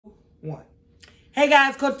one. Hey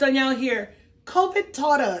guys, Coach Danielle here. COVID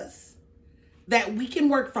taught us that we can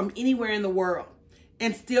work from anywhere in the world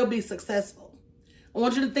and still be successful. I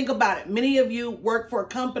want you to think about it. Many of you work for a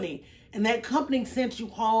company and that company sent you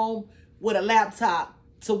home with a laptop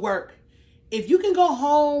to work. If you can go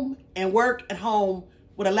home and work at home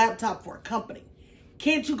with a laptop for a company,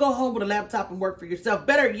 can't you go home with a laptop and work for yourself?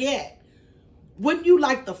 Better yet, wouldn't you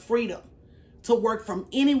like the freedom to work from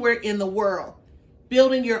anywhere in the world,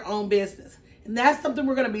 building your own business? And that's something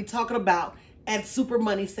we're going to be talking about at Super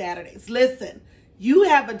Money Saturdays. Listen, you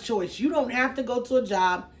have a choice. You don't have to go to a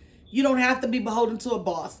job. You don't have to be beholden to a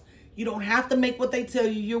boss. You don't have to make what they tell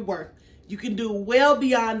you you're worth. You can do well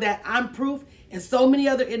beyond that. I'm proof, and so many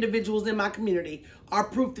other individuals in my community are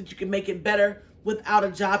proof that you can make it better without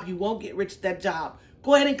a job. You won't get rich at that job.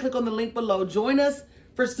 Go ahead and click on the link below. Join us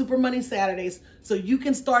for Super Money Saturdays so you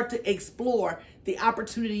can start to explore the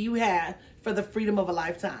opportunity you have for the freedom of a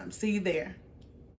lifetime. See you there.